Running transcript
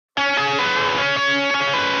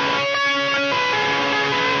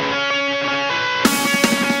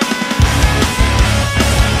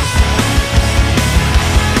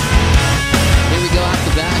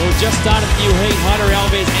just started the new heat.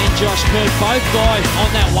 Alves and Josh Kerr, both guys on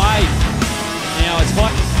that wave. Now it's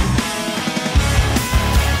hot.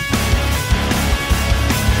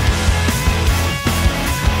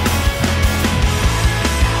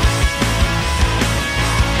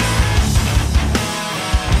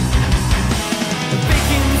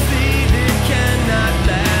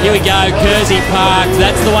 Here we go, Kersey Parks.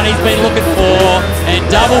 That's the one he's been looking for. And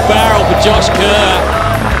double barrel for Josh Kerr.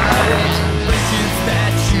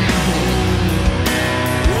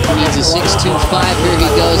 He's a 6'2" here. He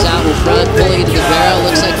goes out in front, pulling into the barrel.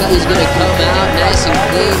 Looks like he's going to come out nice and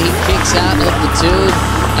clean. He kicks out of the tube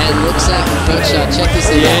and looks like a front shot. Check this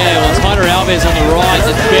thing out. Yeah, well, it's Alves on the right.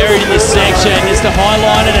 It's buried in this section. Just to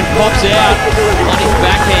highlight it and pops out on his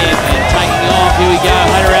backhand and taking off. Here we go.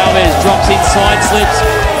 Alves drops inside, slips,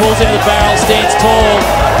 pulls into the barrel, stands tall,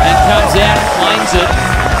 and comes out and claims it.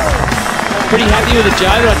 Pretty happy with it,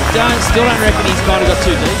 Joe, but I still don't reckon he's kind of got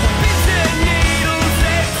too deep.